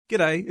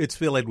G'day, it's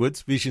Phil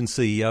Edwards, Vision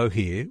CEO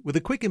here, with a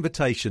quick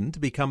invitation to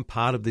become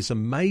part of this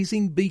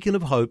amazing beacon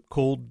of hope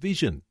called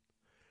Vision.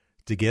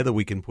 Together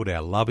we can put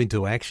our love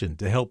into action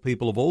to help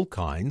people of all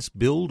kinds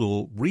build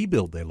or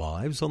rebuild their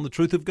lives on the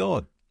truth of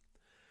God.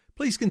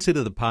 Please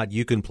consider the part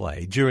you can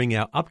play during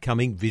our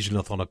upcoming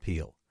Visionathon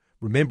appeal,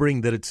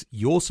 remembering that it's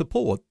your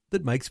support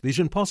that makes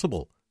Vision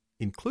possible,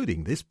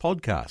 including this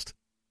podcast.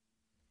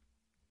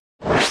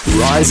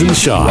 Rise and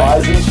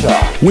Shine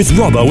with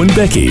Robbo and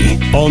Becky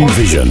on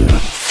Vision.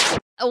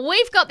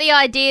 We've got the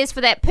ideas for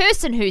that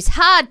person who's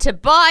hard to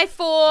buy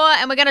for,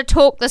 and we're going to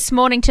talk this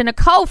morning to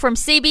Nicole from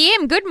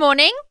CBM. Good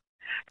morning.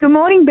 Good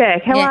morning,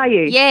 Beck. How are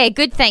you? Yeah,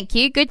 good, thank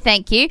you. Good,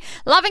 thank you.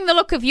 Loving the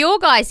look of your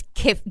guys'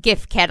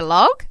 gift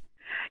catalogue.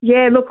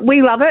 Yeah, look,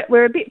 we love it.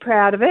 We're a bit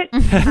proud of it.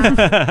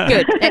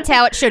 Good. That's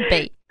how it should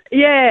be.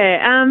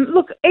 Yeah.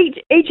 Look,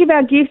 each of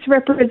our gifts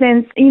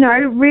represents,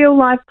 real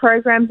life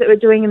programs that we're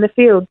doing in the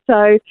field.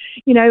 So,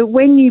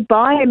 when you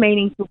buy a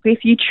meaningful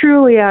gift, you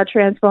truly are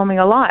transforming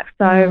a life.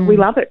 So we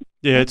love it.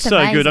 Yeah, it's so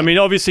amazing. Good. I mean,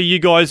 obviously you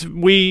guys,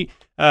 we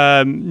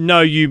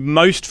know you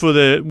most for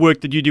the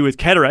work that you do with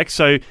cataracts.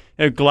 So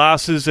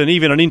glasses and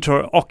even an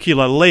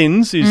intraocular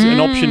lens is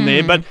an option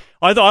there. But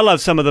I love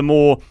some of the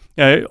more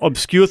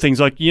obscure things,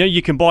 like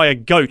you can buy a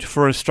goat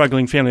for a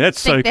struggling family.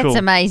 That's so cool. That's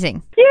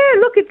amazing. Yeah,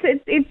 look, it's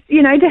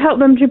to help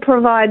them to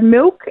provide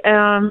milk,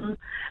 and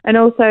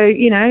also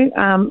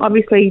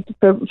obviously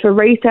for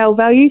resale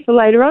value for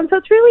later on. So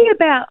it's really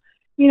about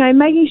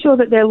making sure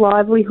that their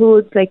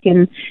livelihoods, they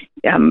can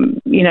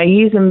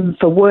use them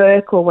for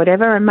work or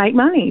whatever and make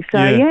money.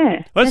 So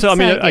yeah. Well,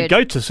 a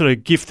goat's a sort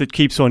of gift that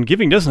keeps on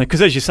giving, doesn't it?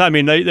 Because as you say,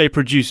 they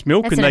produce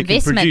milk. That's and they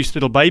can produce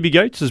little baby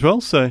goats as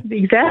well. So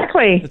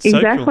exactly. So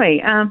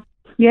cool.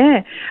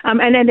 Yeah,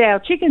 and our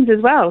chickens as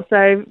well.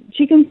 So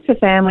chickens for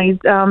families,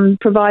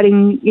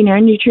 providing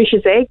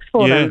nutritious eggs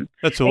for them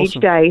that's awesome.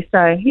 Each day.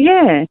 So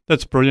yeah,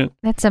 that's brilliant.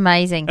 That's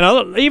amazing.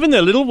 And even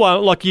the little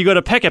one, like you got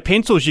a pack of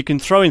pencils you can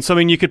throw in. So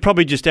you could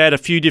probably just add a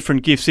few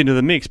different gifts into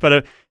the mix.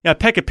 But a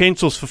pack of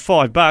pencils for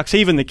 $5,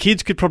 even the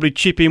kids could probably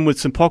chip in with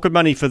some pocket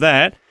money for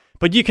that.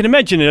 But you can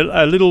imagine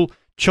a little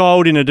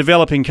child in a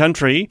developing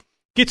country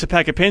gets a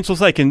pack of pencils.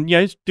 They can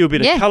do a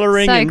bit of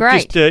colouring, so and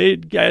great. Just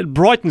it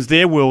brightens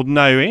their world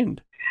no end.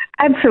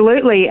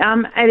 Absolutely,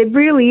 and it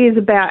really is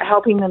about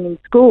helping them in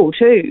school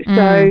too.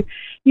 So,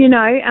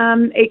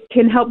 it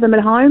can help them at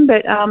home,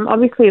 but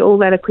obviously all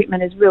that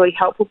equipment is really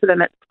helpful for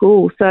them at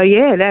school. So,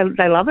 yeah,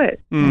 they love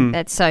it.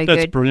 That's so good.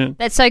 That's brilliant.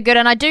 That's so good,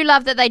 and I do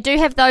love that they do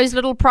have those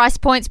little price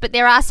points, but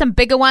there are some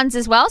bigger ones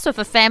as well. So if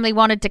a family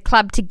wanted to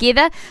club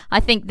together,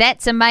 I think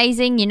that's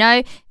amazing.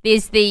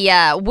 There's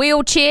the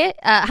wheelchair,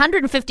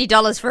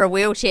 $150 for a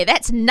wheelchair.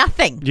 That's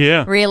nothing,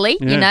 really.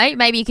 Yeah.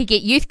 Maybe you could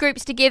get youth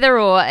groups together,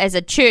 or as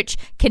a church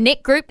connect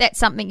group, that's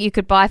something you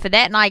could buy for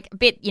that. And I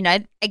bet,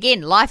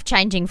 again,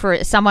 life-changing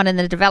for someone in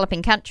the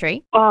developing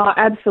country. Oh,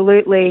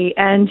 absolutely.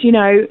 And,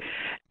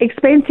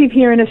 expensive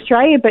here in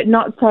Australia, but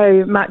not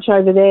so much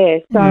over there.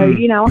 So,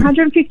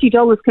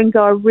 $150 can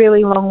go a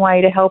really long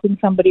way to helping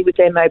somebody with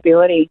their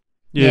mobility.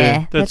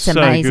 Yeah, that's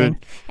amazing.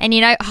 Good.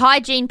 And,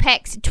 hygiene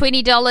packs,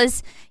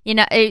 $20,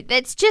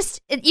 that's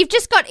just, you've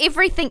just got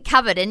everything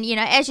covered. And,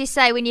 as you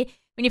say, when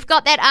you've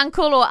got that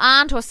uncle or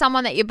aunt or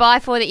someone that you buy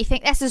for that you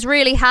think this is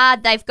really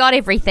hard, they've got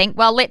everything.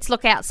 Well, let's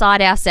look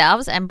outside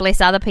ourselves and bless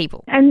other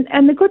people. And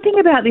the good thing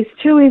about this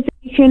too is that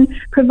you can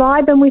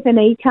provide them with an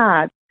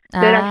e-card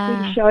that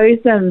actually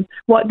shows them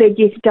what their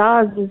gift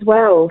does as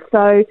well.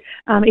 So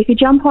if you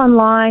jump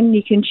online,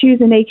 you can choose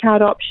an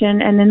e-card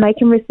option, and then they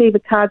can receive a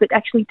card that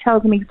actually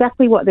tells them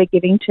exactly what they're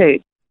giving to.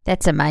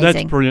 That's amazing.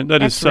 That's brilliant.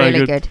 That's so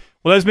really good.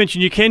 Well, as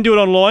mentioned, you can do it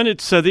online.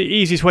 It's the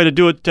easiest way to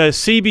do it,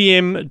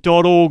 cbm.org.au,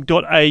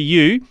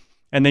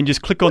 and then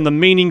just click on the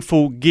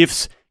Meaningful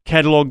Gifts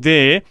catalogue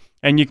there,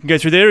 and you can go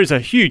through. There is a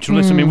huge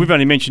list. I mean, we've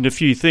only mentioned a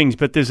few things,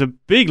 but there's a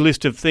big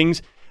list of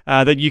things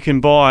that you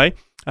can buy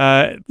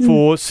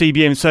for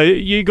CBM. So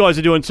you guys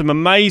are doing some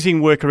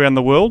amazing work around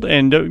the world,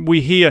 and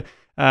we hear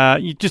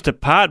just a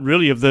part,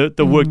 really, of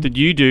the work that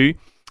you do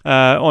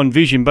on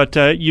Vision, but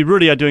you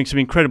really are doing some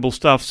incredible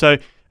stuff. So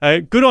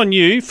good on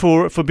you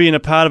for being a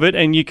part of it,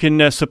 and you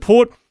can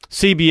support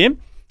CBM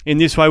in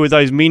this way with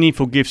those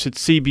meaningful gifts at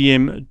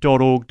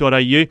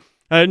cbm.org.au.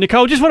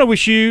 Nicole, just want to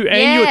wish you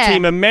and your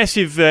team a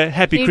massive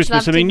happy Huge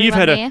Christmas. love I mean, to you've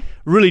had everyone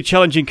a really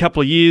challenging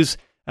couple of years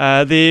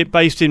there,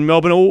 based in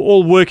Melbourne,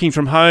 all working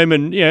from home,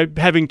 and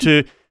having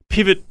to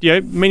pivot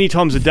many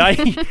times a day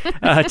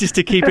just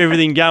to keep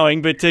everything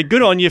going. But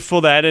good on you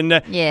for that.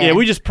 And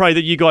we just pray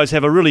that you guys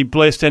have a really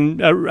blessed and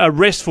a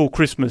restful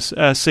Christmas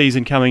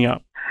season coming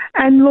up.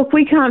 And look,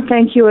 we can't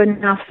thank you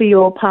enough for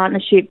your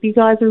partnership. You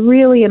guys are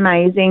really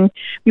amazing.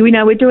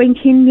 We're doing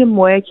kingdom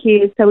work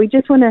here, so we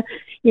just want to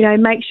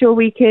make sure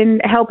we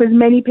can help as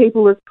many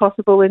people as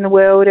possible in the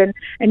world, and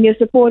your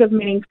support of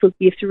Meaningful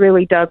Gifts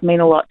really does mean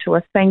a lot to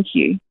us. Thank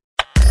you.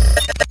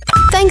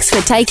 Thanks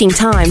for taking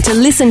time to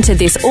listen to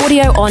this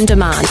audio on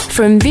demand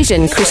from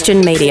Vision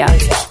Christian Media.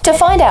 To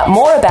find out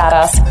more about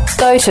us,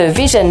 go to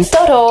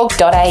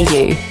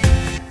vision.org.au.